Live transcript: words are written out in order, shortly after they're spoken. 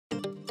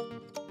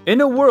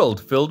In a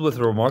world filled with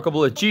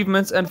remarkable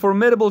achievements and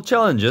formidable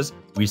challenges,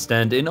 we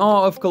stand in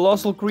awe of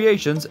colossal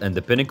creations and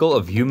the pinnacle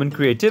of human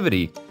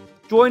creativity.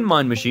 Join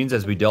Mind Machines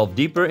as we delve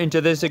deeper into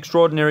this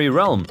extraordinary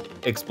realm,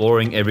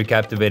 exploring every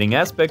captivating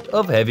aspect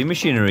of heavy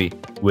machinery,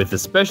 with a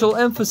special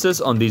emphasis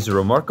on these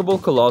remarkable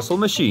colossal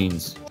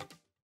machines.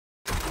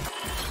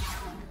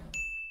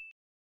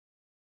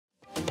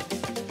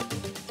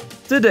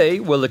 Today,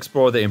 we'll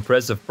explore the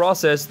impressive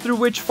process through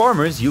which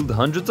farmers yield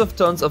hundreds of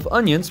tons of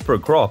onions per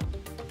crop.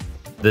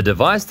 The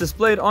device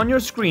displayed on your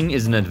screen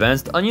is an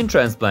advanced onion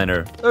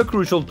transplanter, a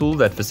crucial tool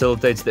that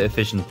facilitates the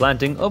efficient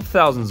planting of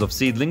thousands of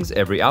seedlings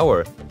every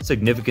hour,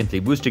 significantly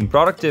boosting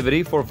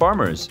productivity for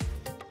farmers.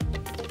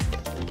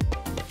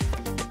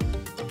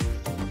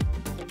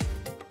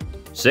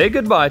 Say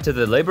goodbye to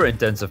the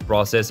labor-intensive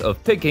process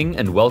of picking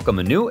and welcome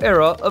a new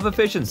era of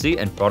efficiency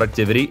and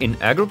productivity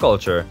in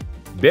agriculture.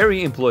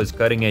 Barry employs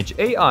cutting-edge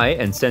AI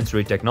and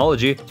sensory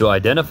technology to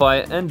identify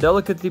and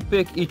delicately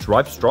pick each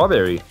ripe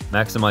strawberry,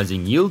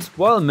 maximizing yields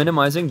while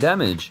minimizing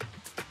damage.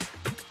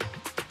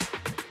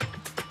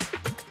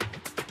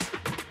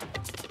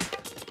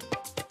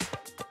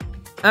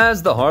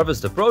 As the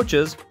harvest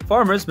approaches,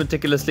 farmers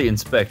meticulously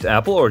inspect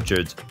apple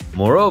orchards.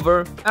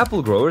 Moreover,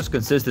 apple growers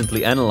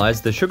consistently analyze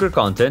the sugar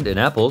content in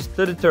apples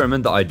to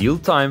determine the ideal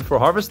time for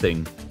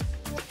harvesting.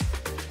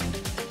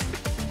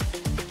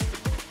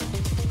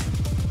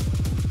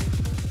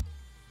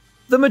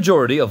 The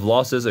majority of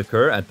losses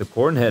occur at the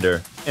corn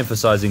header,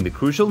 emphasizing the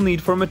crucial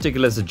need for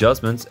meticulous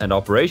adjustments and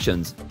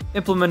operations.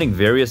 Implementing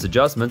various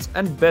adjustments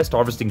and best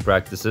harvesting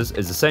practices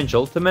is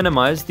essential to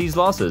minimize these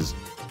losses.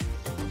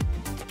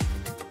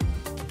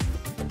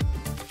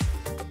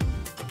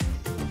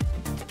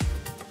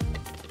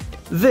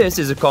 This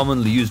is a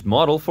commonly used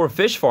model for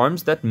fish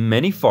farms that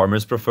many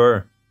farmers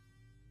prefer.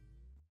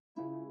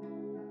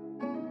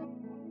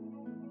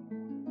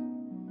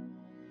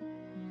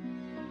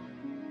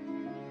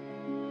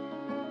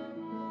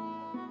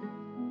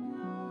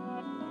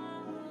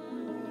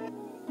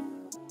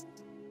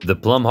 The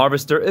plum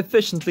harvester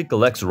efficiently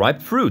collects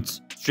ripe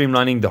fruits,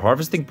 streamlining the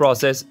harvesting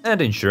process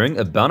and ensuring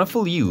a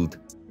bountiful yield.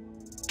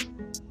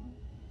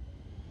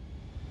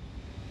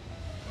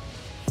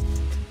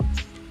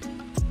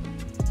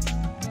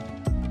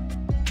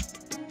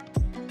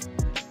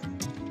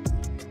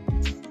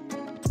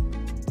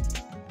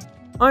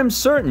 I'm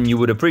certain you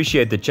would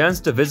appreciate the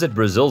chance to visit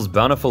Brazil's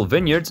bountiful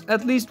vineyards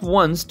at least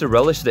once to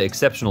relish the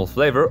exceptional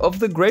flavor of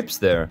the grapes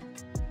there.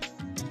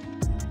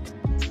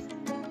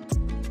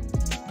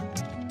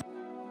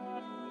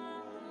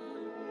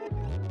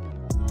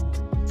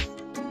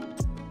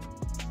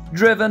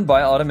 Driven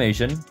by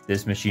automation,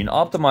 this machine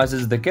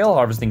optimizes the kale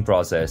harvesting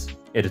process.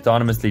 It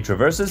autonomously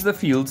traverses the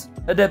fields,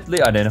 adeptly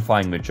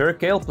identifying mature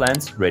kale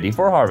plants ready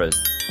for harvest.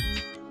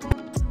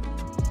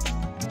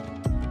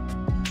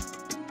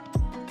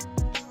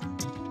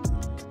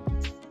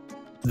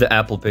 The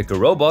apple picker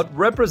robot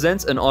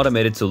represents an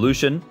automated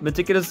solution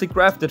meticulously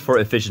crafted for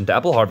efficient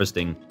apple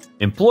harvesting,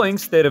 employing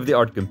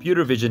state-of-the-art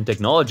computer vision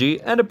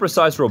technology and a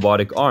precise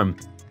robotic arm.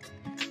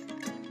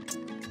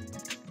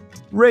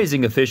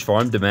 Raising a fish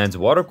farm demands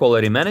water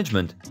quality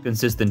management,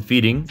 consistent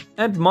feeding,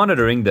 and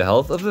monitoring the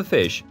health of the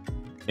fish.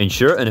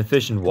 Ensure an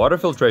efficient water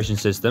filtration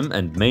system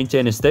and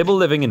maintain a stable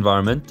living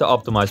environment to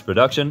optimize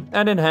production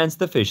and enhance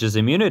the fish's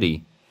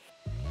immunity.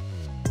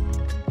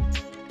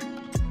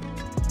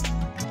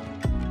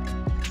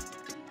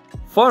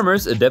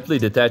 Farmers adeptly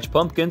detach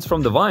pumpkins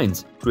from the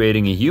vines,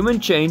 creating a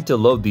human chain to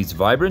load these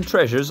vibrant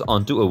treasures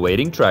onto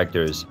awaiting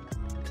tractors.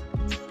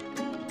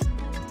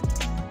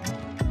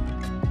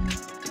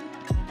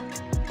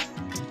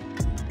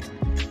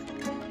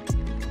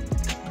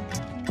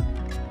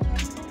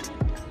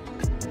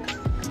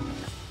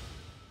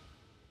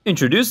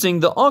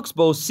 Introducing the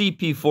Oxbow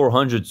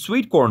CP400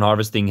 sweet corn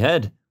harvesting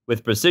head.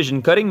 With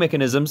precision cutting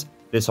mechanisms,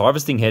 this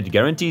harvesting head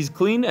guarantees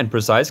clean and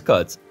precise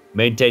cuts,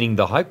 maintaining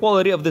the high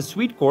quality of the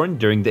sweet corn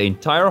during the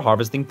entire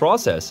harvesting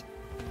process.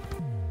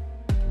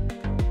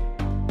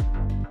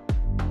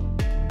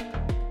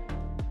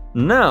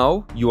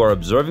 Now, you are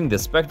observing the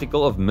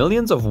spectacle of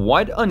millions of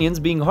white onions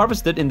being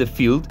harvested in the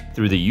field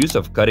through the use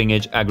of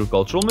cutting-edge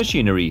agricultural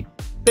machinery,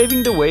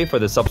 paving the way for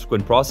the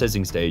subsequent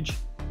processing stage.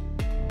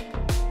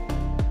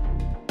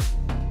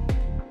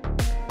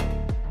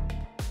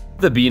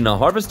 The Bina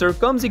harvester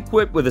comes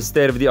equipped with a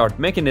state-of-the-art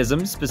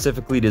mechanism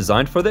specifically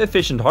designed for the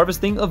efficient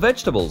harvesting of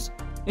vegetables.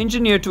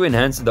 Engineered to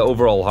enhance the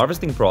overall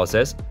harvesting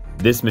process,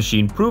 this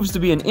machine proves to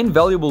be an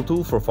invaluable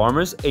tool for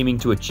farmers aiming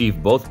to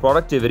achieve both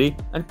productivity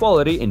and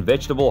quality in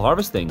vegetable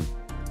harvesting.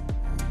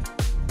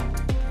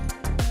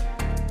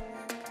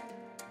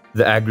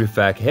 The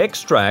AgriFac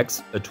Hex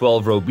Trax, a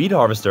 12-row beet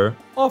harvester,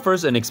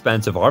 offers an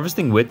expansive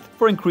harvesting width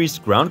for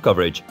increased ground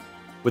coverage.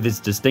 With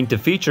its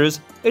distinctive features,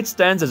 it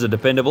stands as a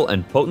dependable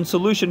and potent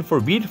solution for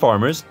beet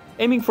farmers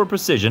aiming for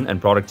precision and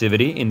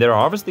productivity in their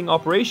harvesting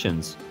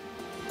operations.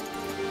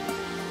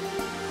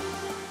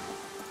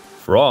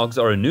 Frogs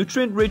are a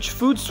nutrient-rich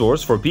food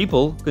source for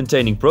people,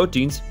 containing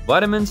proteins,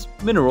 vitamins,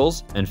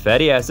 minerals, and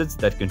fatty acids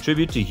that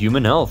contribute to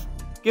human health.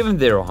 Given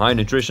their high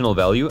nutritional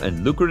value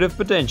and lucrative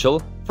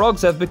potential,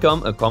 frogs have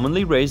become a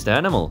commonly raised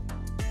animal.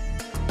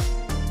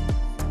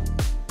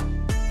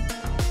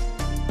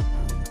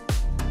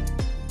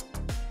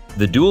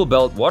 The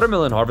dual-belt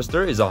watermelon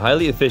harvester is a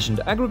highly efficient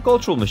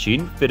agricultural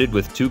machine fitted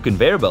with 2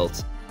 conveyor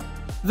belts.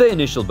 The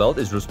initial belt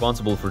is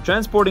responsible for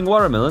transporting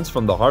watermelons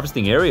from the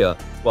harvesting area,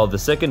 while the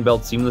second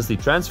belt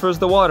seamlessly transfers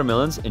the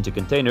watermelons into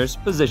containers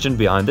positioned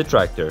behind the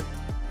tractor.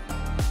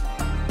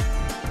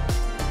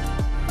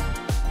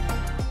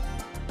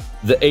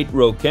 The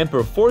 8-row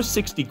Kemper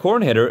 460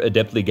 corn header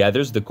adeptly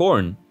gathers the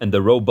corn, and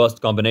the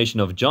robust combination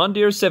of John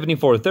Deere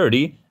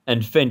 7430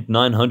 and Fendt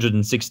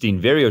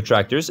 916 Vario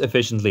tractors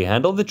efficiently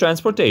handle the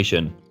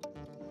transportation.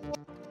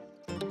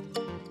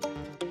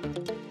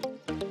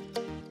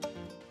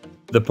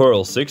 The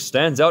Pearl 6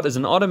 stands out as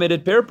an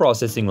automated pear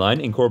processing line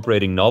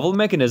incorporating novel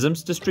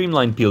mechanisms to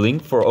streamline peeling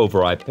for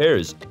overripe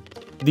pears.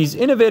 These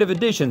innovative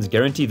additions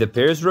guarantee the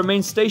pears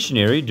remain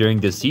stationary during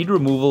the seed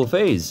removal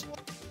phase.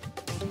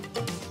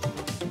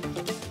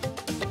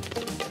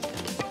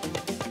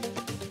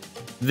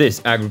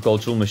 This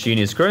agricultural machine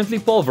is currently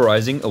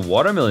pulverizing a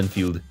watermelon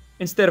field.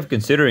 Instead of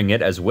considering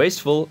it as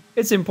wasteful,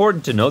 it's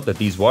important to note that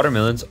these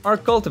watermelons are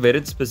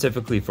cultivated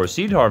specifically for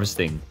seed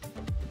harvesting.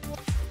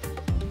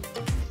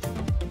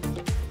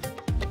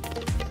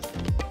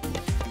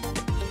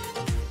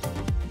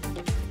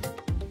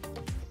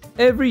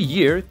 Every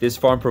year, this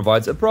farm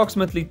provides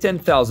approximately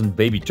 10,000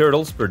 baby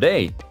turtles per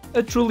day,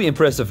 a truly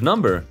impressive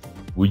number.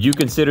 Would you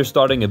consider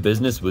starting a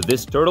business with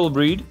this turtle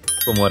breed?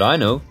 From what I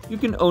know, you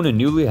can own a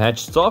newly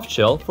hatched soft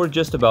shell for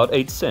just about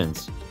 8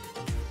 cents.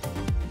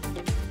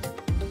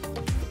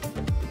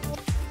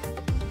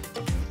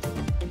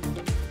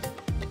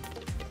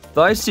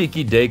 The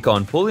Iseki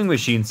Dacon pulling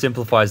machine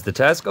simplifies the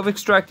task of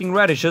extracting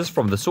radishes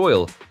from the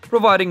soil,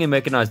 providing a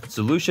mechanized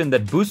solution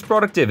that boosts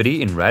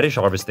productivity in radish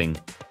harvesting.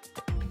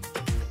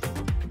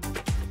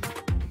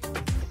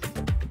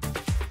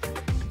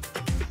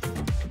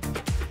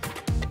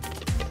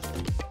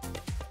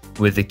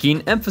 With a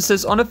keen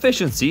emphasis on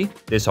efficiency,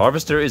 this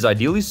harvester is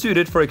ideally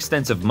suited for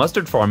extensive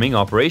mustard farming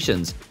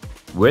operations,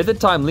 where the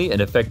timely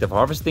and effective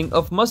harvesting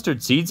of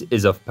mustard seeds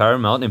is of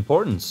paramount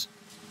importance.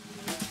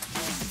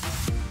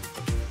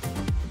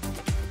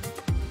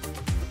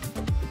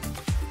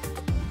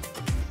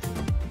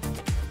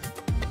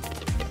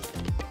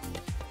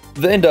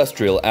 The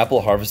industrial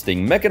apple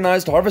harvesting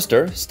mechanized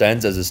harvester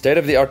stands as a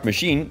state-of-the-art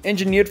machine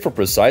engineered for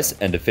precise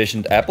and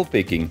efficient apple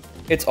picking.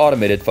 Its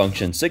automated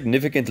functions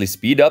significantly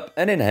speed up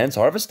and enhance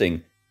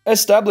harvesting,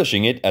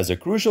 establishing it as a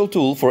crucial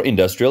tool for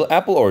industrial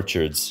apple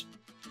orchards.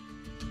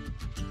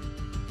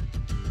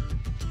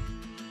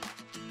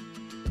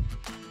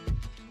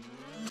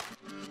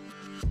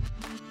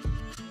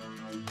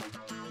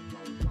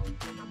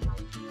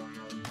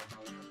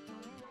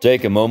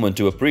 Take a moment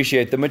to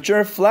appreciate the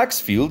mature flax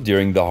field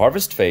during the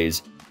harvest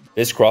phase.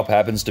 This crop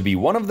happens to be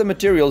one of the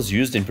materials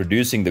used in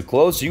producing the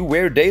clothes you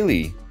wear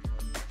daily.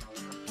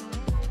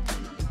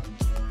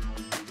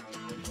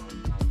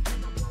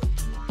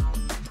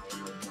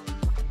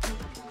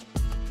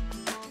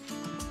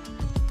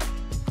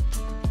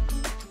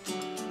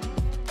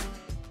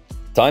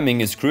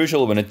 Timing is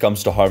crucial when it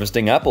comes to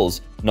harvesting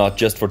apples, not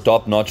just for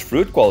top-notch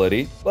fruit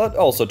quality, but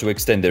also to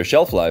extend their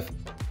shelf life.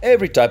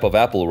 Every type of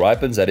apple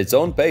ripens at its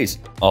own pace,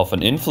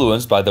 often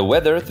influenced by the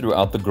weather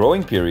throughout the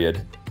growing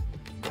period.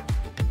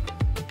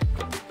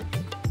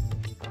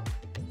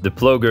 The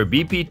Ploger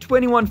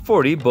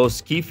BP2140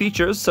 boasts key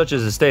features such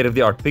as a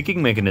state-of-the-art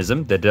picking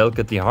mechanism that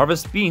delicately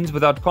harvests beans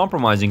without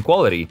compromising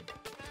quality.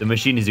 The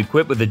machine is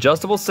equipped with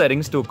adjustable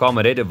settings to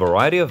accommodate a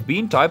variety of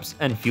bean types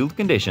and field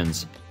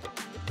conditions.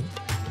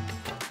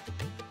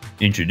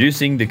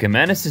 Introducing the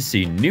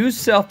Kamanisisi new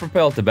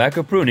self-propelled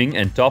tobacco pruning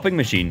and topping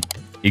machine,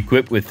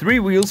 equipped with 3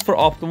 wheels for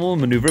optimal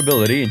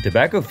maneuverability in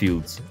tobacco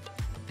fields.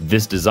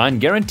 This design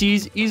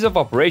guarantees ease of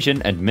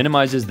operation and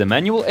minimizes the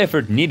manual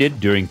effort needed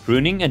during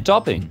pruning and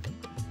topping.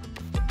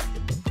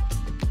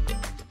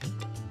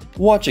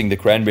 Watching the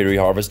cranberry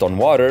harvest on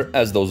water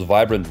as those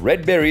vibrant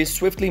red berries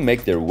swiftly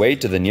make their way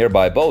to the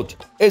nearby boat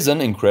is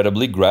an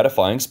incredibly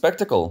gratifying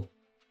spectacle.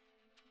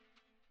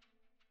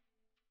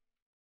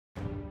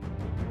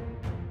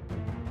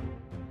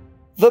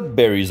 The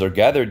berries are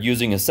gathered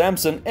using a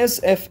Samson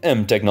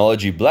SFM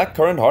technology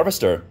blackcurrant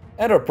harvester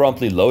and are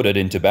promptly loaded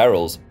into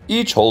barrels,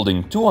 each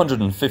holding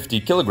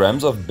 250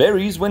 kilograms of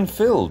berries when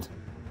filled.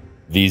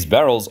 These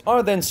barrels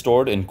are then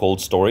stored in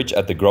cold storage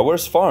at the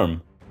grower's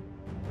farm.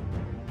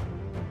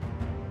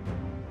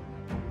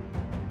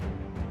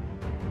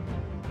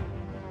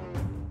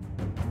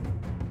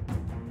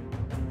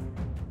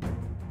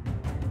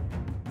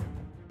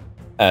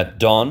 At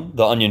dawn,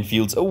 the onion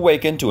fields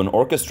awaken to an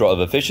orchestra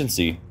of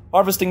efficiency.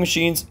 Harvesting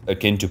machines,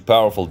 akin to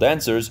powerful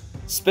dancers,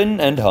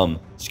 spin and hum,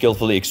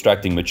 skillfully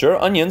extracting mature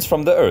onions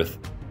from the earth.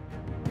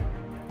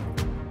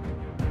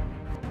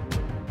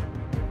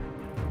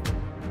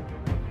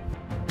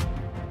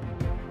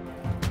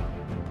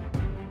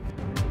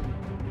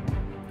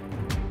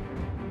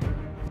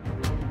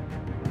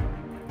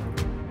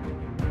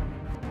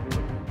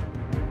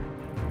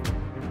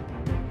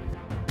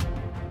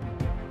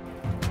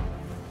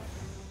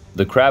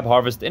 The crab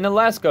harvest in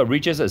Alaska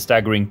reaches a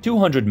staggering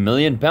 200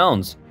 million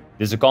pounds.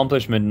 This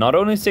accomplishment not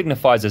only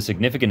signifies a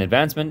significant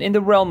advancement in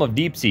the realm of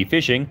deep-sea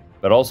fishing,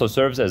 but also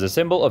serves as a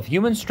symbol of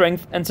human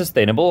strength and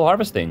sustainable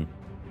harvesting.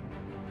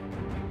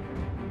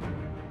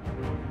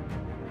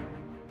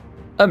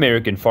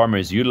 American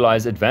farmers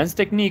utilize advanced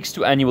techniques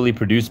to annually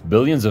produce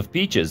billions of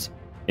peaches.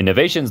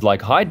 Innovations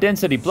like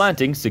high-density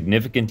planting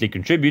significantly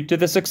contribute to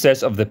the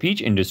success of the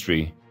peach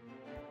industry.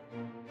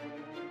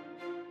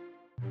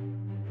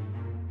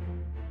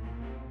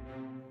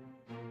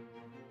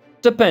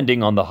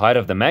 Depending on the height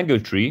of the mango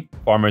tree,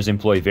 farmers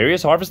employ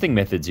various harvesting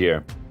methods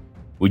here.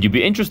 Would you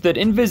be interested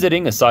in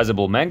visiting a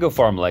sizable mango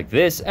farm like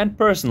this and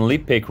personally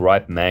pick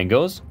ripe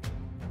mangoes?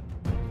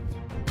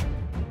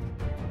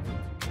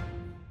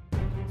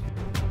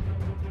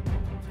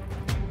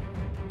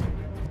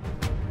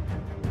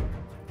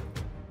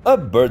 A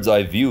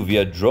bird's-eye view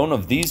via drone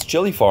of these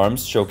chili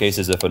farms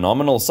showcases a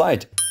phenomenal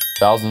sight.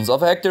 Thousands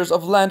of hectares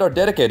of land are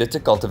dedicated to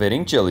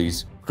cultivating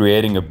chilies,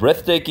 creating a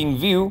breathtaking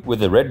view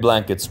with a red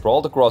blanket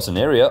sprawled across an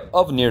area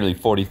of nearly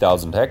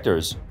 40,000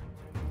 hectares.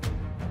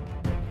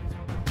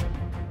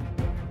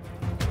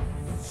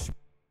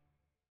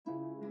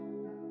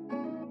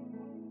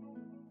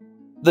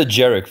 The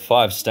Jarek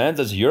 5 stands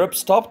as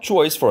Europe's top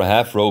choice for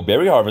half-row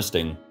berry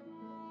harvesting.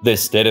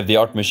 This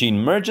state-of-the-art machine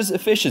merges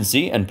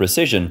efficiency and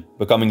precision,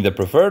 becoming the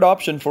preferred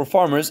option for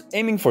farmers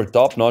aiming for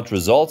top-notch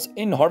results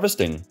in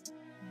harvesting.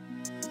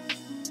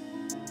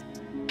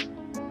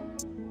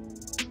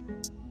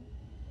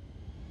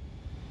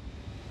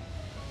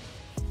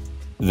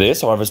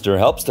 This harvester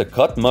helps to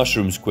cut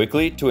mushrooms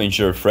quickly to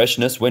ensure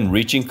freshness when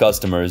reaching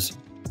customers.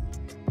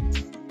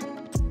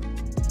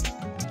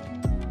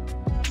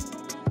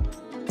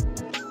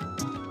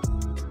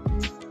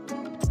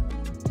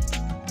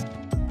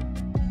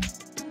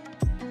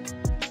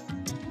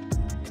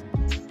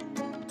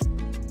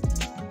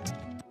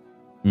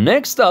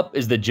 Next up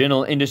is the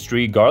General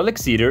Industry Garlic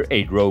Seeder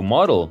 8-row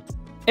model,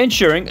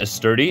 ensuring a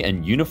sturdy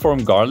and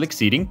uniform garlic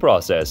seeding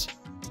process.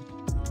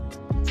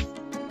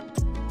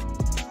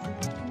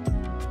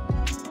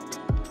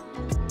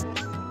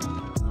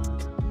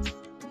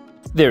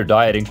 Their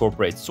diet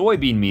incorporates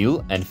soybean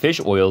meal and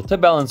fish oil to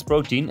balance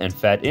protein and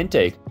fat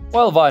intake,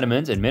 while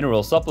vitamins and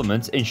mineral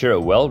supplements ensure a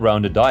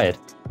well-rounded diet,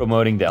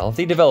 promoting the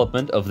healthy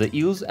development of the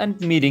eels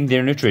and meeting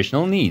their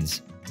nutritional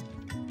needs.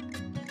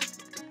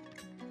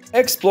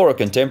 Explore a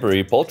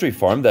contemporary poultry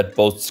farm that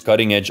boasts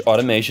cutting-edge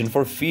automation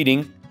for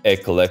feeding,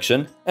 egg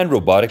collection, and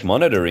robotic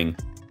monitoring.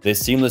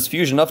 This seamless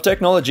fusion of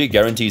technology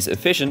guarantees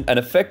efficient and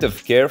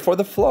effective care for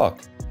the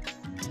flock.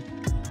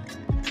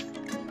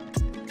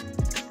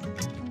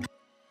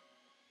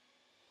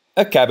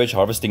 A cabbage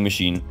harvesting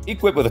machine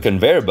equipped with a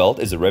conveyor belt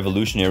is a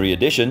revolutionary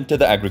addition to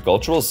the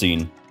agricultural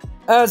scene.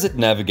 As it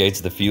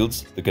navigates the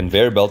fields, the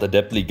conveyor belt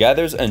adeptly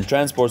gathers and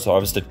transports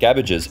harvested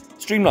cabbages,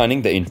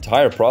 streamlining the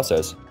entire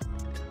process.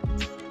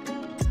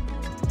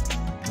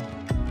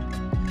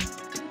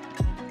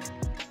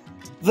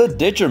 The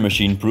ditcher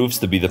machine proves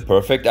to be the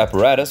perfect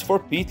apparatus for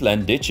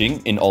peatland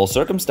ditching in all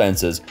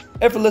circumstances,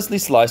 effortlessly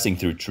slicing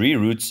through tree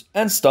roots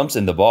and stumps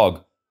in the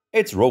bog.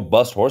 Its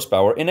robust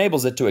horsepower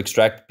enables it to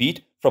extract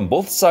peat from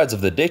both sides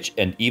of the ditch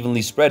and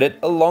evenly spread it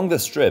along the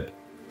strip.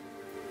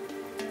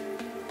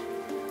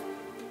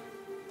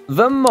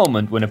 The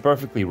moment when a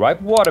perfectly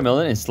ripe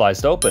watermelon is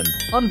sliced open,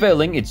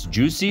 unveiling its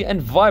juicy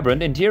and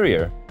vibrant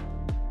interior.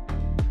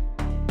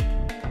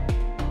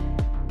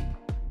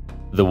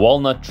 The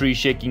walnut tree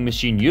shaking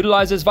machine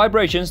utilizes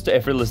vibrations to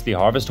effortlessly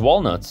harvest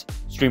walnuts,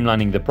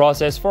 streamlining the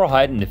process for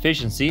heightened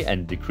efficiency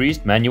and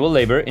decreased manual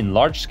labor in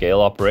large-scale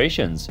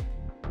operations.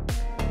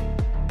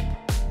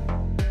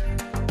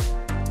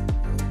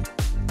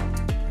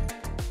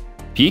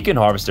 Pecan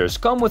harvesters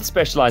come with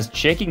specialized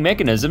shaking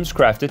mechanisms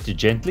crafted to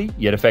gently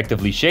yet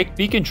effectively shake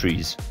pecan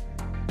trees.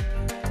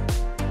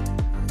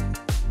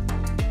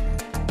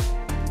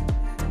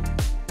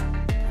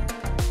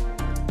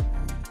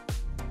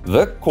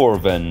 The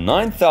Corven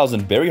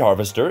 9000 berry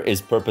harvester is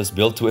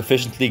purpose-built to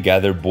efficiently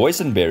gather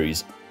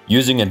boysenberries.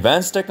 Using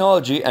advanced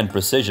technology and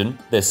precision,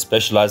 this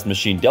specialized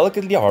machine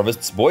delicately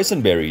harvests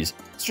boysenberries,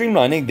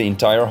 streamlining the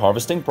entire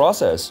harvesting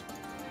process.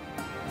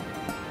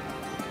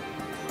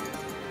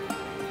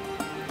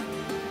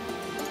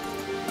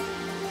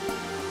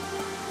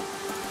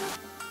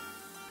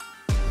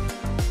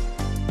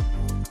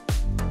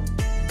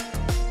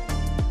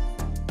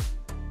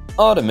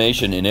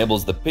 Automation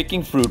enables the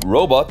picking fruit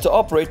robot to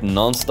operate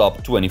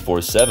non-stop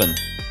 24/7,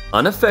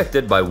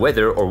 unaffected by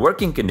weather or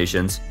working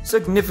conditions,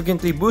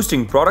 significantly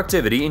boosting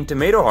productivity in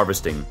tomato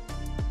harvesting.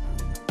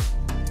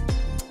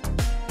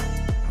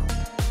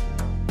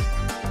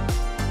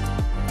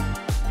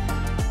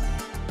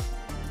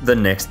 The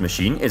next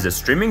machine is a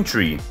trimming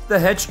tree. The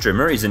hedge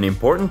trimmer is an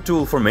important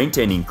tool for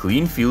maintaining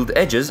clean field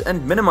edges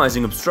and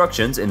minimizing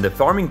obstructions in the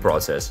farming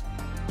process.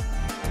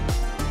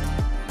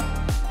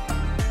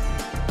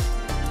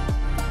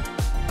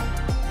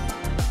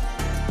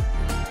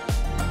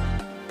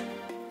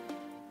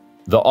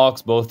 The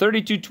Oxbow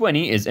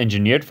 3220 is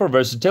engineered for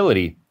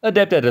versatility,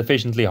 adept at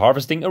efficiently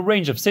harvesting a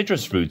range of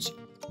citrus fruits.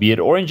 Be it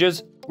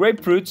oranges,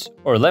 grapefruits,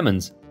 or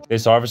lemons,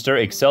 this harvester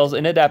excels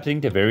in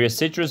adapting to various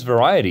citrus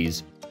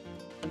varieties.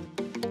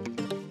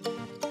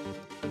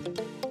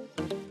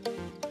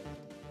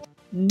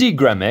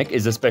 Digramek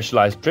is a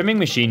specialized trimming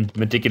machine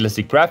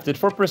meticulously crafted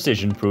for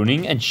precision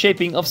pruning and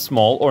shaping of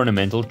small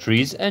ornamental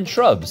trees and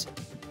shrubs.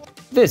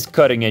 This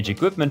cutting-edge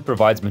equipment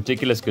provides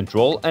meticulous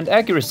control and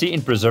accuracy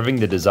in preserving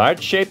the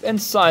desired shape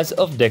and size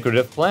of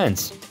decorative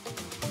plants.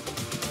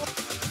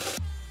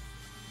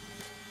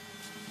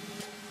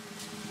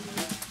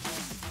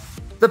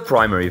 The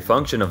primary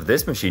function of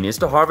this machine is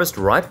to harvest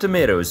ripe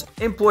tomatoes.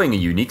 Employing a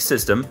unique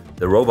system,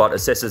 the robot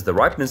assesses the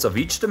ripeness of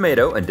each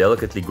tomato and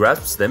delicately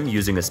grasps them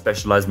using a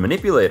specialized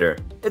manipulator.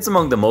 It's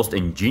among the most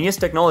ingenious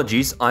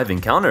technologies I've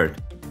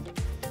encountered.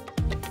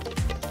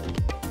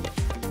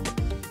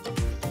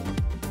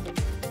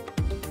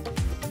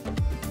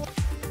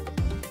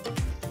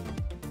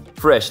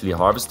 Freshly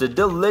harvested,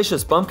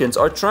 delicious pumpkins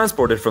are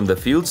transported from the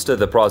fields to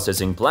the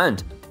processing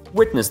plant.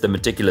 Witness the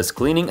meticulous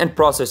cleaning and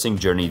processing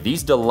journey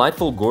these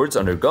delightful gourds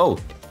undergo,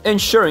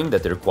 ensuring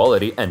that their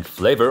quality and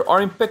flavor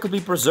are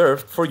impeccably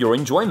preserved for your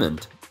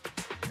enjoyment.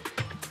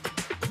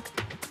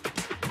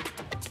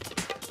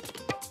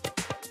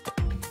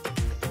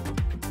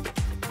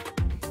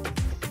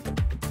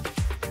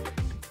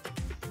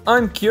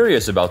 I'm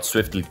curious about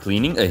swiftly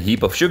cleaning a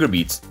heap of sugar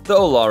beets. The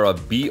Olara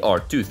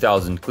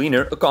BR2000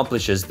 cleaner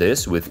accomplishes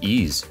this with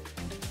ease.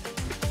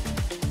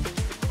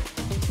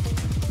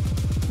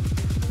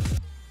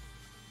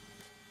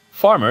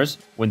 Farmers,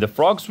 when the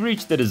frogs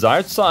reach the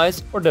desired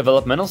size or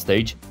developmental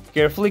stage,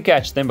 carefully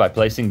catch them by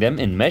placing them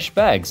in mesh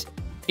bags.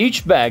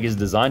 Each bag is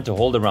designed to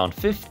hold around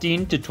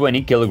 15 to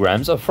 20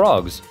 kilograms of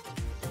frogs.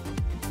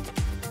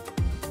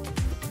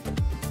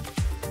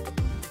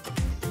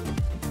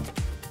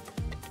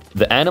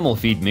 The animal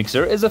feed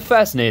mixer is a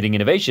fascinating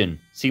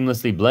innovation,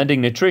 seamlessly blending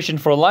nutrition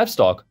for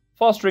livestock,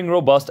 fostering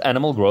robust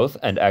animal growth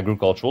and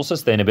agricultural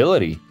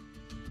sustainability.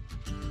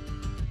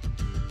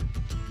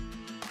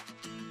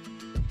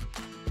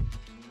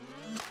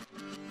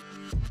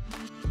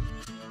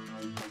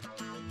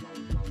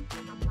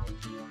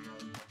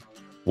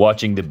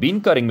 Watching the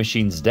bean cutting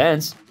machines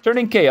dance,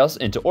 turning chaos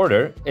into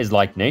order, is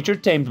like nature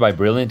tamed by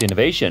brilliant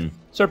innovation,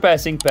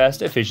 surpassing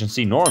past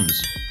efficiency norms.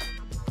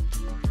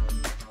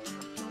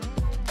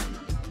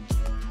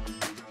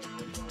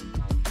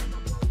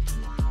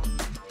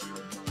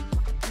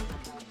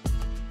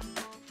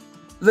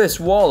 This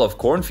wall of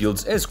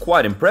cornfields is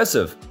quite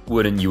impressive,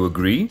 wouldn't you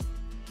agree?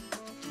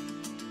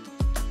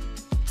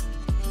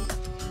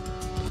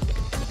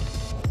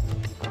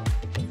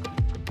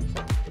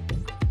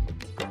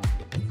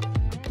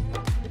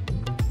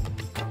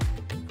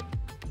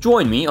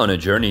 Join me on a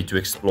journey to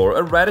explore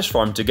a radish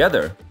farm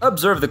together.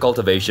 Observe the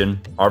cultivation,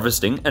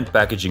 harvesting, and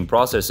packaging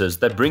processes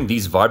that bring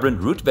these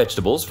vibrant root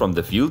vegetables from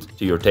the field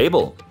to your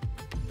table.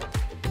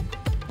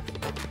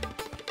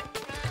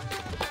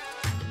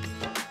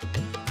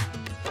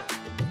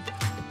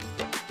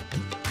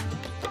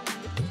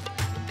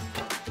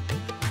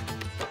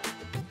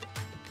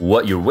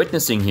 What you're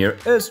witnessing here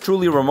is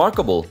truly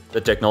remarkable, the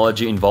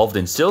technology involved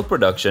in silk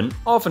production,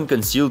 often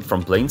concealed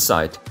from plain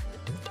sight.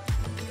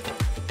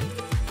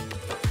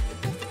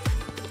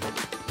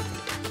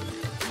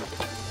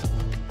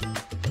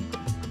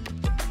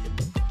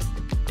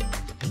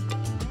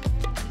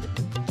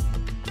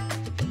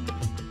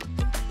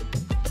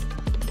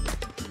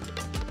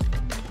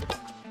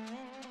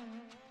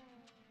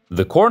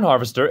 The corn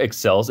harvester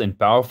excels in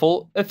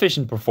powerful,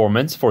 efficient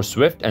performance for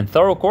swift and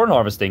thorough corn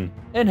harvesting,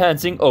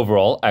 enhancing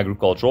overall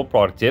agricultural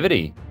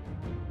productivity.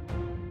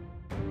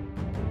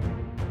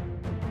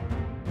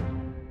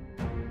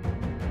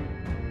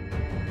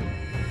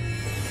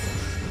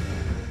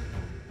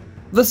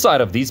 The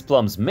sight of these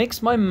plums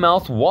makes my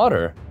mouth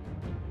water.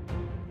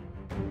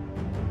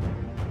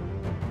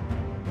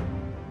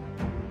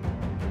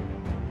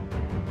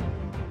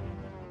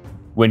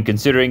 When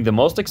considering the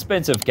most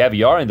expensive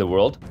caviar in the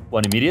world,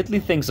 one immediately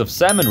thinks of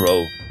salmon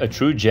roe, a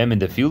true gem in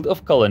the field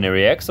of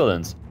culinary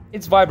excellence.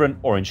 Its vibrant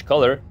orange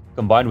color,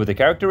 combined with the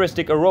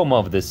characteristic aroma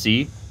of the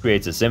sea,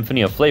 creates a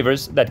symphony of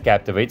flavors that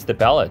captivates the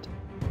palate.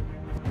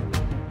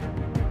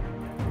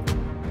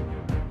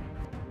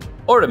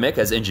 Ortomic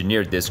has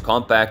engineered this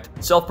compact,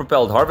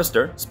 self-propelled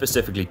harvester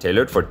specifically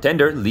tailored for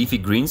tender, leafy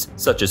greens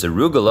such as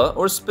arugula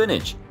or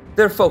spinach.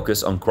 Their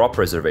focus on crop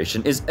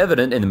preservation is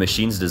evident in the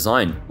machine's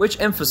design, which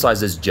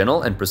emphasizes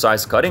gentle and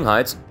precise cutting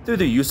heights through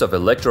the use of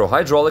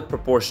electro-hydraulic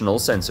proportional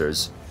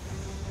sensors.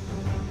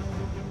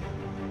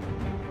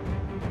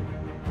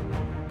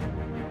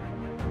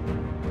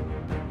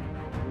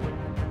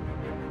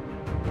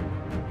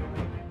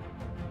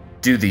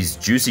 Do these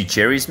juicy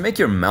cherries make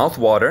your mouth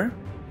water?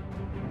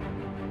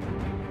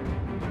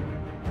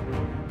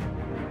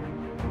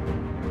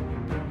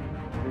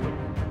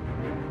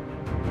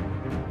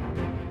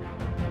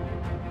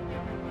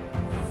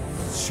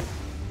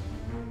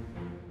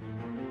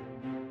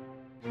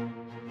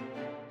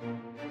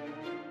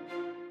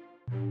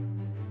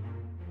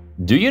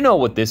 Do you know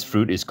what this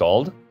fruit is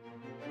called?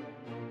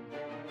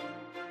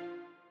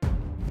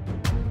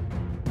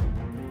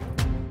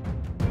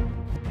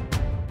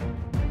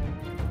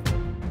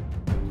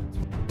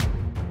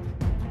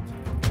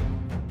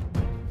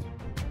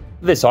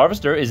 This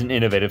harvester is an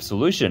innovative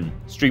solution,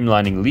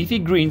 streamlining leafy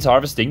greens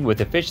harvesting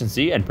with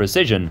efficiency and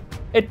precision.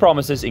 It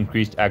promises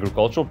increased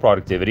agricultural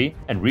productivity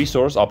and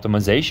resource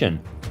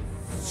optimization.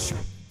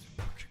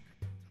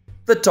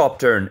 The Top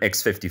Turn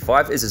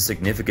X55 is a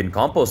significant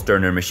compost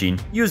turner machine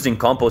used in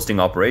composting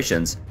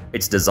operations.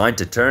 It's designed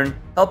to turn,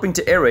 helping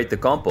to aerate the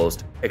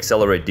compost,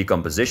 accelerate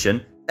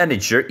decomposition, and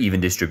ensure even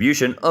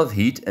distribution of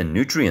heat and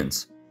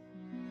nutrients.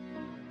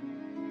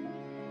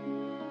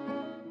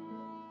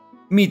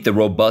 Meet the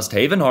robust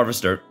Haven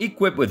harvester,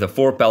 equipped with a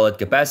 4-pallet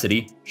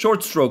capacity,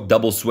 short-stroke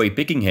double-sway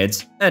picking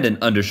heads, and an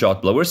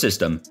undershot blower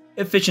system.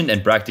 Efficient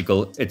and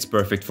practical, it's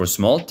perfect for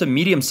small to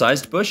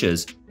medium-sized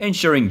bushes,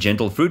 ensuring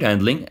gentle fruit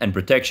handling and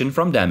protection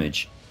from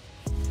damage.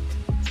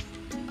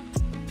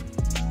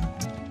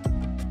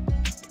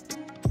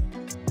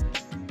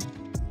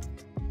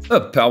 A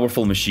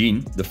powerful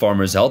machine, the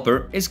farmer's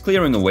helper, is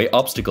clearing away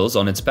obstacles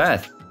on its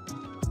path.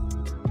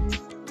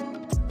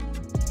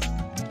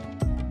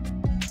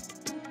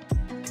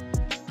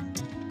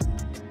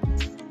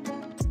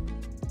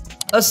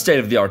 A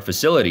state-of-the-art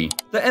facility,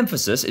 the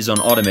emphasis is on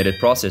automated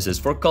processes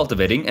for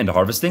cultivating and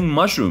harvesting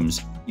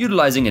mushrooms.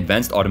 Utilizing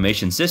advanced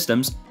automation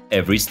systems,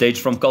 every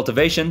stage from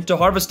cultivation to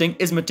harvesting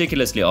is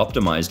meticulously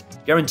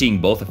optimized,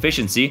 guaranteeing both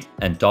efficiency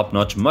and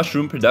top-notch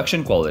mushroom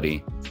production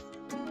quality.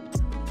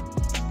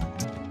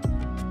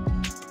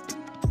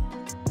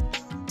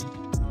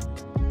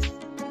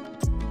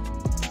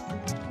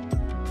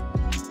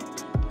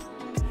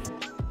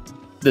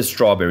 The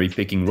strawberry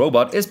picking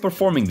robot is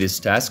performing this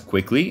task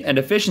quickly and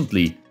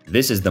efficiently.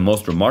 This is the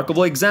most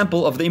remarkable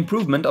example of the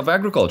improvement of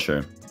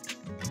agriculture.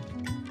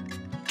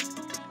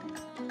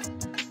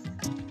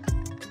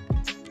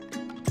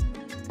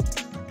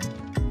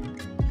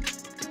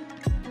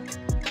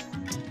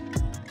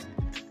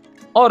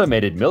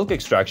 Automated milk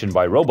extraction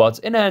by robots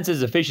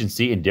enhances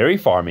efficiency in dairy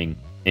farming,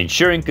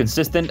 ensuring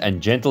consistent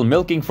and gentle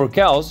milking for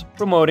cows,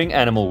 promoting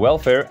animal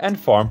welfare and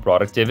farm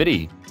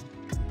productivity.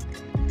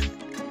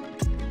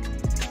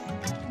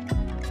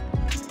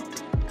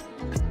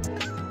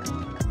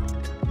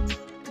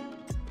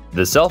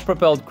 The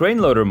self-propelled crane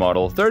loader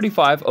model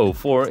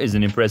 3504 is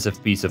an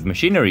impressive piece of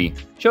machinery,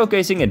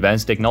 showcasing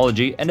advanced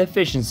technology and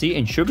efficiency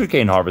in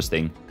sugarcane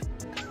harvesting.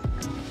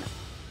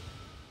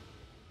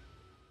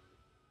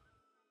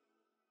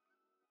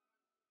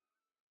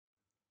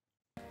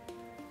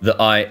 The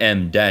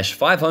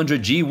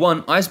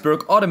IM-500G1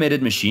 Iceberg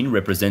automated machine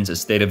represents a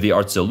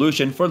state-of-the-art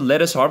solution for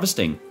lettuce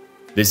harvesting.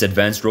 This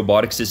advanced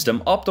robotic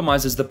system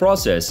optimizes the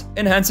process,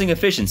 enhancing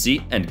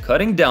efficiency and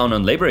cutting down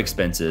on labor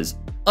expenses,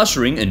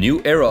 ushering a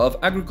new era of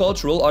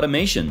agricultural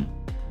automation.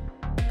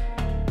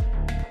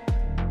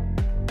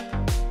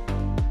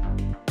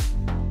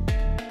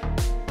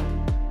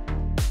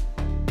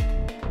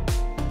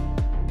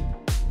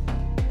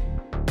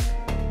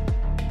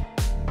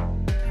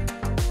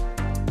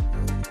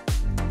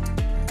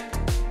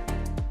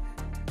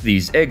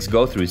 These eggs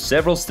go through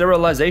several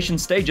sterilization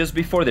stages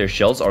before their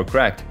shells are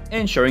cracked,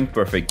 ensuring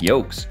perfect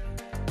yolks.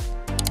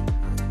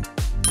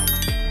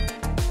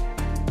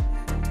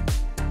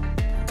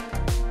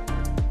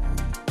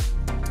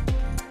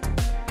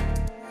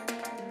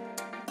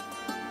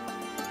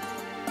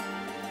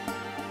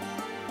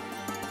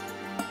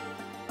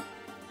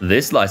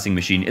 This slicing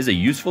machine is a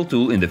useful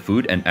tool in the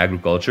food and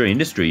agriculture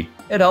industry.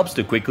 It helps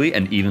to quickly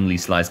and evenly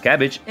slice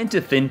cabbage into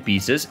thin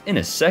pieces in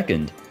a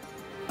second.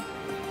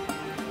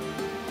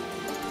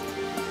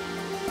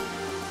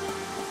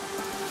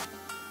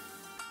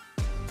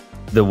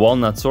 The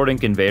walnut sorting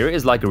conveyor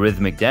is like a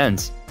rhythmic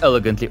dance,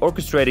 elegantly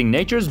orchestrating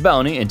nature's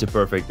bounty into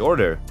perfect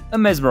order, a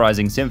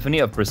mesmerizing symphony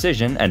of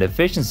precision and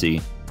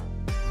efficiency.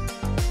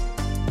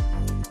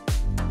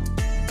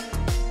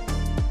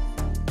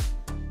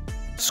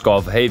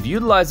 Have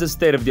utilizes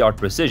state-of-the-art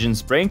precision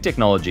spraying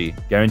technology,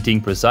 guaranteeing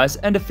precise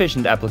and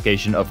efficient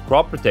application of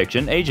crop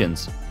protection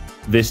agents.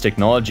 This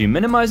technology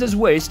minimizes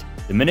waste,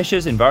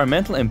 diminishes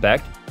environmental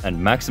impact, and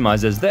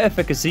maximizes the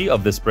efficacy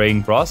of the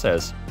spraying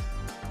process.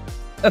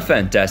 A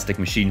fantastic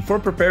machine for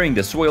preparing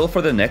the soil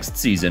for the next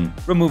season.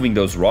 Removing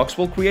those rocks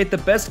will create the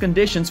best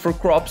conditions for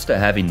crops to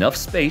have enough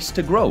space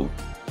to grow.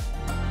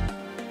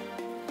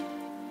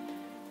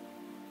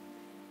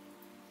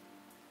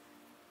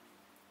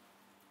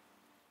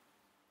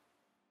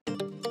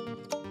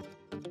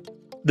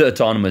 The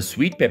autonomous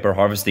sweet pepper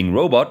harvesting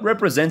robot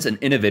represents an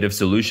innovative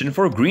solution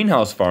for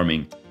greenhouse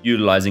farming.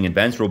 Utilizing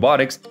advanced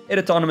robotics,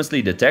 it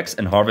autonomously detects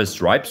and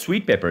harvests ripe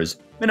sweet peppers,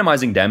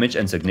 minimizing damage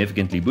and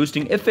significantly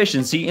boosting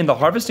efficiency in the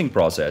harvesting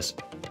process.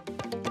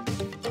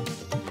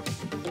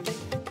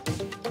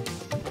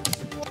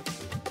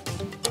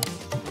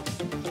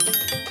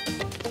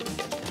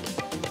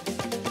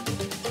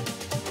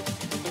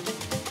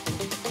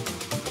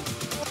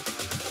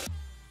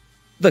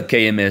 The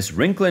KMS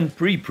Rinkland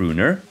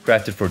Pre-Pruner,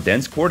 crafted for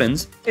dense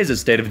cordons, is a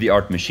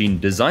state-of-the-art machine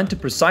designed to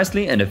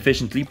precisely and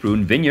efficiently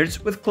prune vineyards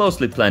with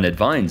closely planted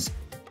vines.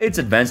 Its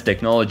advanced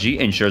technology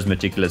ensures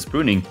meticulous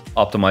pruning,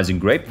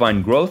 optimizing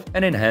grapevine growth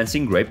and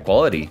enhancing grape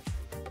quality.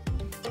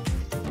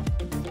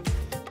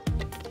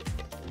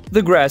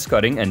 The grass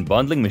cutting and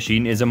bundling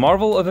machine is a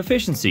marvel of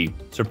efficiency,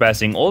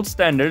 surpassing old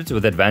standards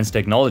with advanced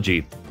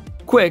technology.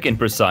 Quick and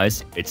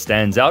precise, it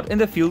stands out in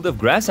the field of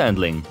grass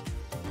handling.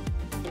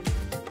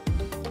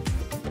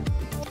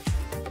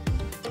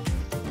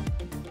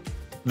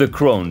 The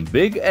Krone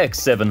Big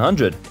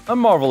X700, a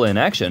marvel in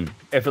action,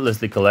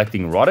 effortlessly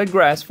collecting rotted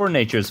grass for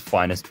nature's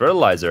finest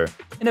fertilizer.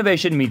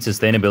 Innovation meets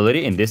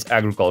sustainability in this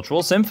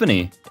agricultural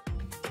symphony.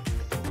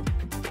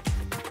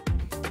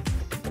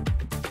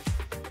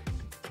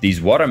 These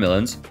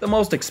watermelons, the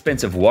most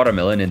expensive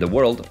watermelon in the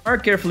world, are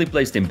carefully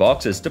placed in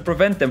boxes to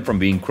prevent them from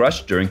being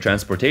crushed during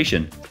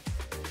transportation.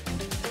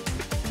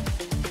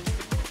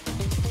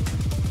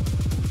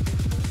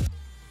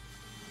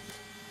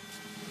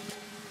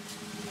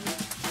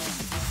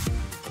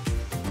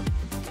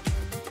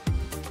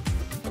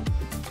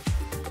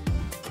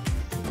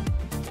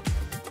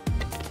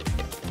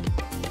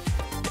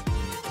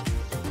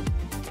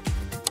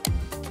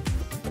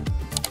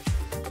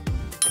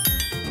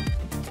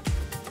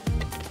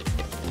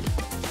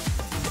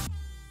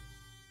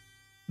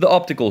 The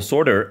optical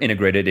sorter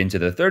integrated into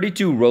the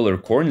 32-roller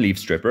corn leaf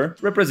stripper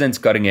represents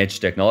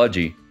cutting-edge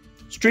technology,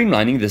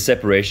 streamlining the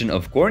separation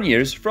of corn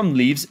ears from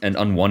leaves and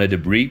unwanted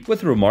debris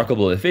with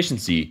remarkable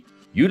efficiency.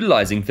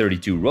 Utilizing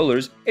 32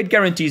 rollers, it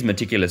guarantees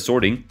meticulous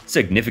sorting,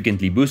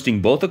 significantly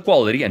boosting both the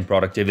quality and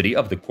productivity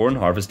of the corn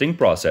harvesting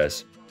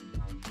process.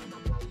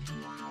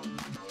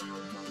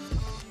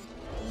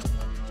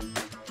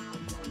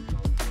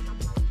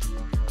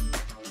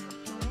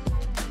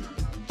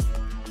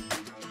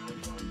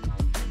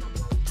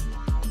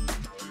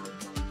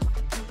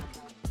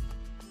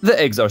 The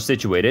eggs are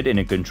situated in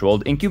a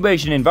controlled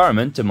incubation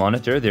environment to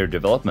monitor their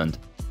development.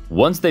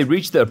 Once they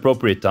reach the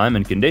appropriate time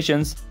and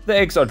conditions, the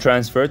eggs are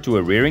transferred to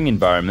a rearing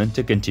environment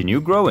to continue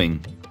growing.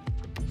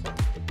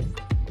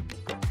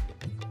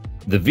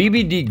 The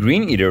VBD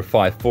Green Eater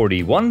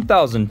 540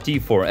 1000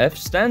 T4F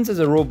stands as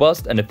a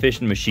robust and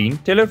efficient machine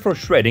tailored for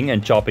shredding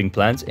and chopping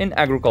plants in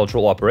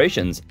agricultural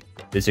operations.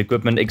 This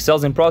equipment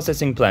excels in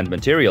processing plant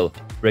material,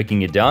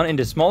 breaking it down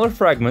into smaller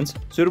fragments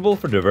suitable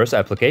for diverse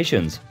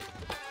applications.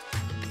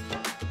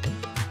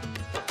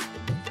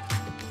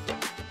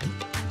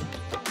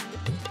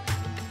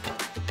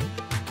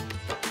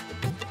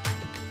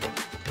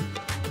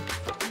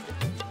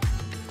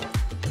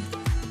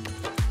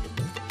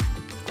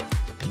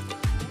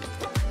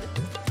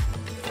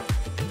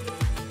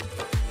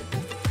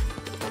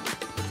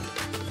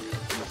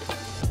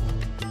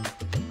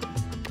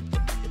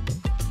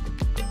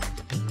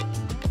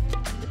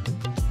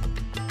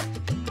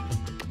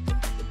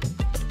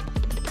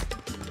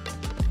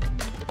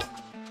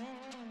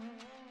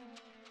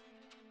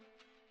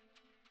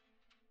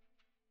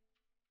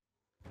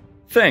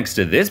 Thanks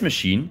to this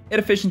machine, it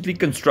efficiently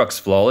constructs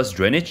flawless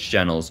drainage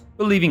channels,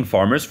 relieving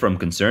farmers from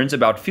concerns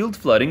about field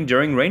flooding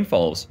during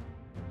rainfalls.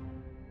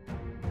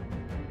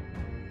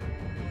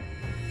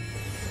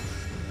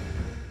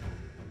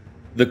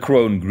 The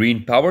Krone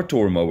Green Power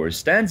Tour Mower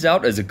stands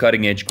out as a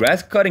cutting-edge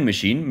grass cutting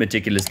machine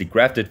meticulously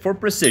crafted for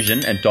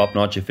precision and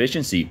top-notch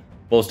efficiency.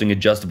 Boasting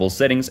adjustable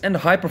settings and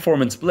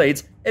high-performance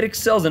blades, it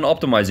excels in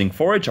optimizing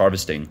forage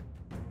harvesting.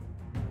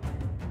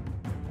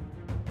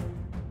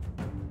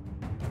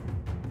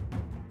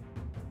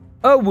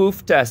 A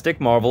woof-tastic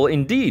marvel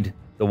indeed!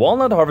 The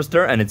walnut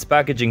harvester and its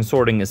packaging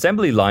sorting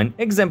assembly line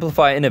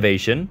exemplify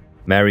innovation,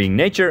 marrying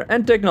nature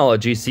and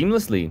technology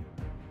seamlessly.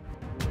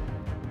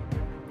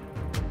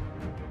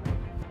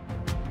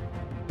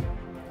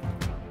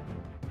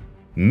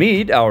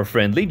 Meet our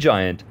friendly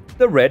giant,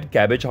 the red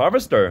cabbage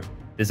harvester.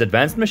 This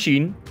advanced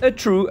machine, a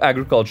true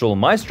agricultural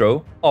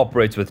maestro,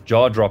 operates with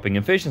jaw-dropping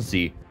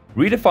efficiency,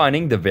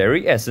 redefining the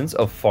very essence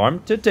of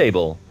farm to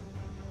table.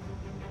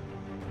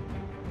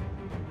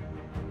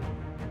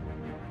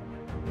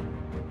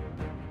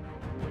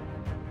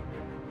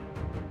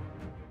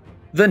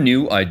 The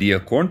new Idea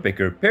corn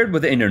picker paired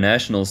with the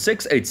International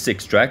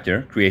 686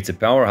 tractor creates a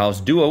powerhouse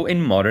duo in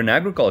modern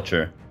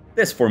agriculture.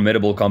 This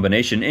formidable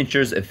combination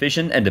ensures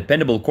efficient and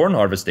dependable corn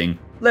harvesting,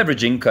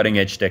 leveraging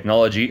cutting-edge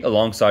technology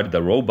alongside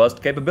the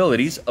robust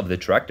capabilities of the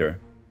tractor.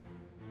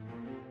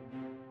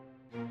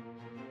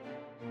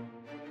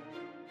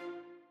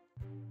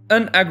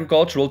 An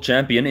agricultural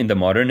champion in the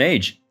modern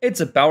age, it's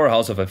a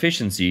powerhouse of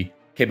efficiency,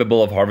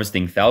 capable of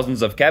harvesting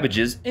thousands of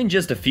cabbages in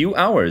just a few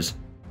hours.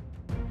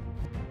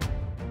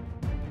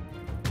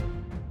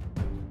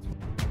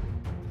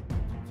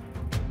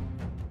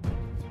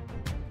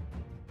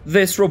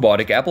 This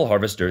robotic apple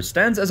harvester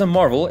stands as a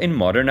marvel in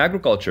modern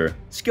agriculture,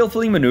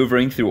 skillfully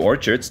maneuvering through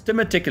orchards to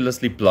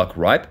meticulously pluck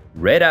ripe,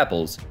 red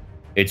apples.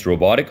 Its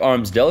robotic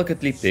arms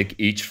delicately pick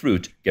each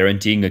fruit,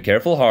 guaranteeing a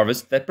careful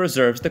harvest that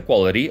preserves the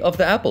quality of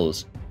the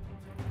apples.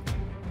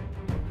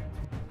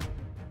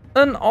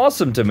 An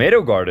awesome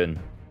tomato garden!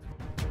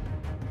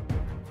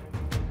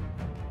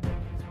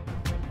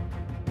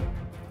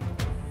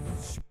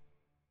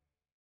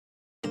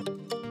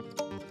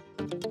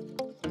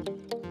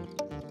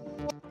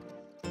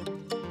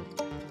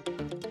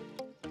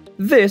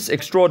 This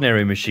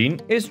extraordinary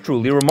machine is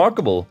truly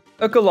remarkable,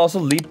 a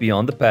colossal leap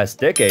beyond the past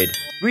decade.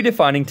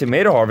 redefining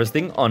tomato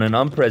harvesting on an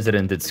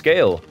unprecedented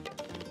scale.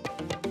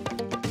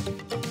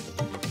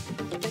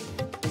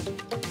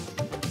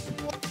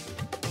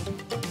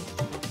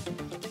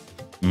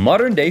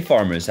 Modern-day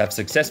farmers have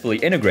successfully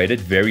integrated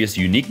various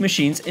unique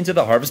machines into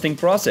the harvesting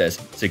process,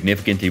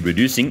 significantly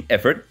reducing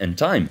effort and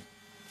time.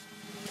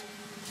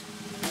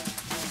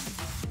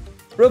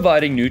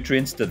 Providing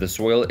nutrients to the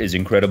soil is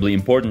incredibly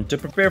important to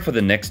prepare for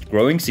the next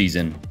growing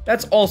season.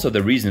 That's also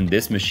the reason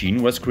this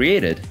machine was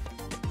created.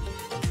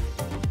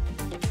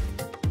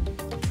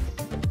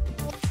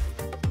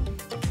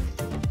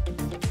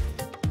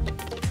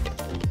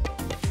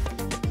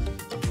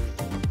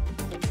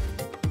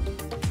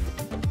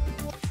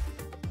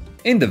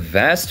 In the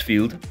vast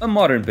field, a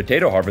modern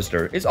potato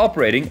harvester is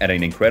operating at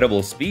an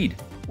incredible speed.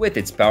 With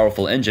its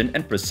powerful engine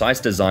and precise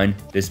design,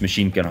 this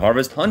machine can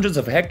harvest hundreds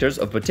of hectares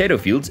of potato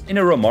fields in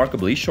a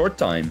remarkably short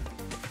time.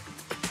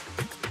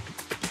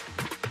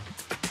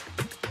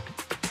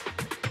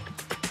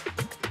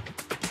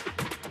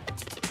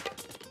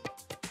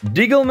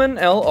 Diegelmann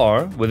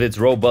LR, with its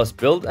robust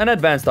build and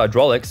advanced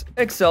hydraulics,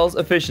 excels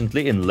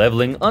efficiently in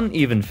leveling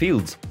uneven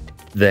fields.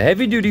 The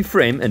heavy-duty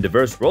frame and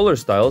diverse roller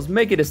styles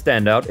make it a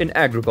standout in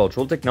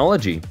agricultural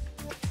technology.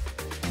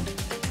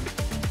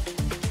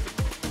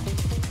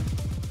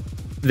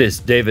 This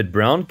David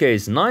Brown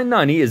Case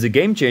 990 is a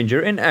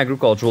game-changer in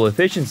agricultural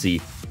efficiency,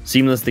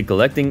 seamlessly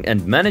collecting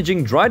and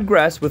managing dried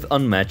grass with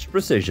unmatched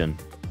precision.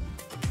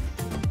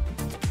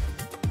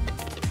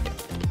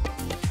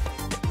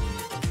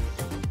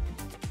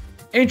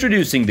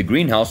 Introducing the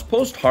Greenhouse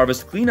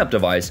Post-Harvest Cleanup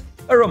Device,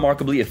 a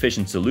remarkably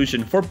efficient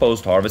solution for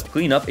post-harvest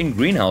cleanup in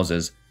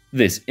greenhouses.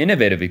 This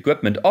innovative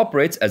equipment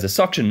operates as a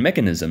suction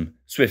mechanism,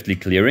 swiftly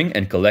clearing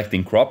and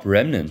collecting crop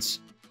remnants.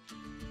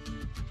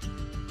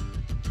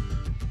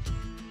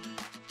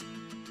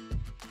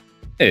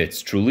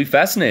 It's truly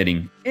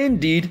fascinating.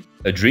 Indeed,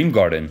 a dream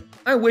garden.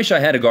 I wish I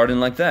had a garden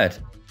like that.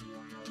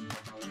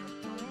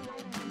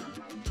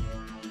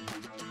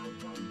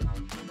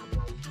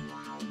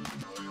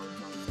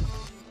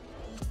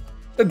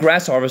 The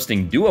grass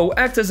harvesting duo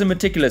acts as a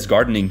meticulous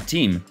gardening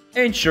team,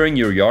 ensuring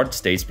your yard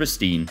stays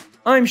pristine.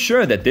 I'm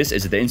sure that this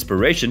is the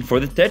inspiration for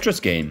the Tetris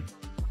game.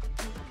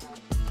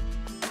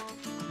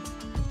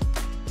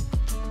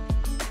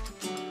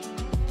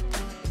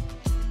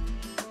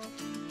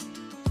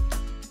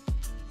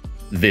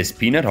 This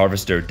peanut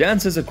harvester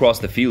dances across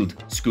the field,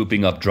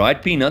 scooping up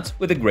dried peanuts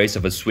with the grace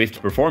of a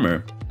swift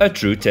performer, a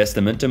true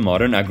testament to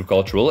modern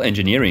agricultural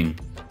engineering.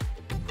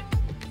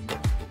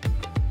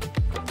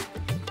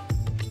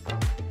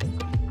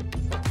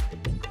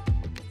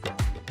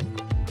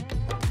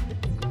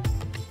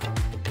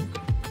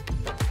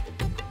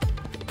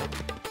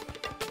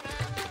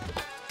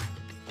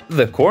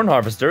 The corn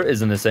harvester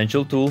is an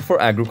essential tool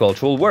for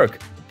agricultural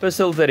work,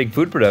 facilitating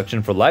food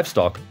production for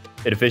livestock.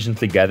 It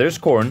efficiently gathers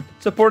corn,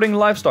 supporting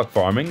livestock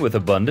farming with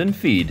abundant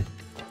feed.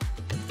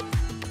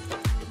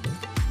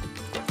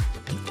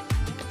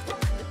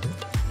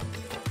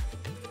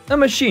 A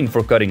machine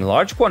for cutting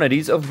large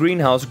quantities of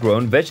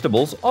greenhouse-grown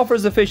vegetables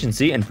offers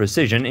efficiency and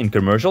precision in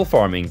commercial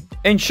farming,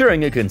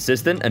 ensuring a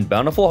consistent and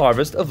bountiful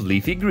harvest of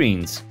leafy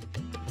greens.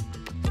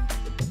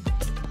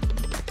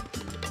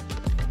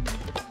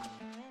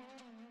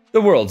 The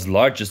world's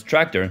largest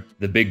tractor,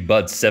 the Big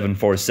Bud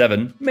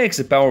 747, makes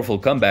a powerful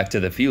comeback to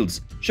the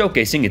fields,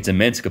 showcasing its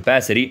immense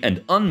capacity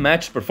and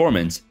unmatched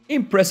performance.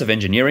 Impressive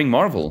engineering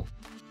marvel.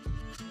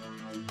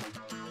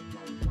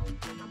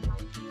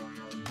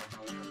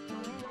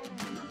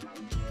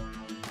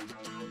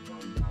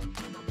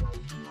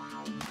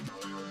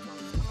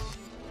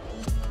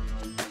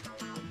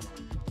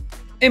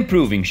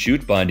 Improving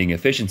chute binding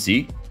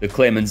efficiency, the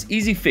Clemens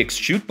Easy Fix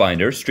chute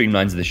binder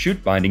streamlines the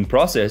chute binding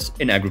process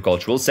in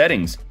agricultural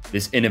settings.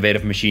 This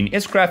innovative machine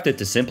is crafted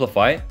to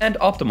simplify and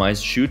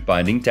optimize chute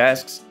binding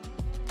tasks.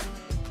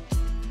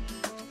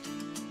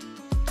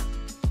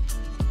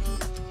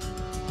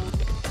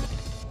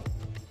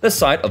 The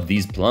sight of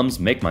these plums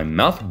make my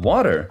mouth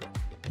water.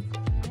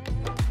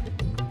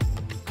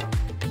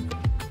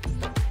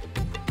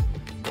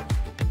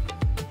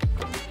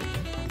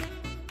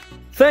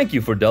 Thank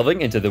you for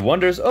delving into the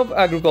wonders of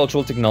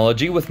agricultural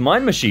technology with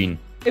Mind Machine.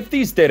 If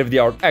these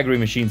state-of-the-art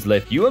agri-machines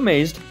left you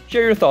amazed,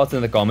 share your thoughts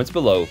in the comments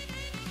below.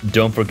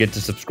 Don't forget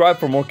to subscribe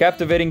for more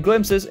captivating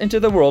glimpses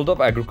into the world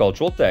of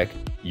agricultural tech.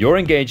 Your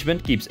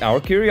engagement keeps our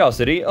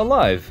curiosity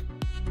alive.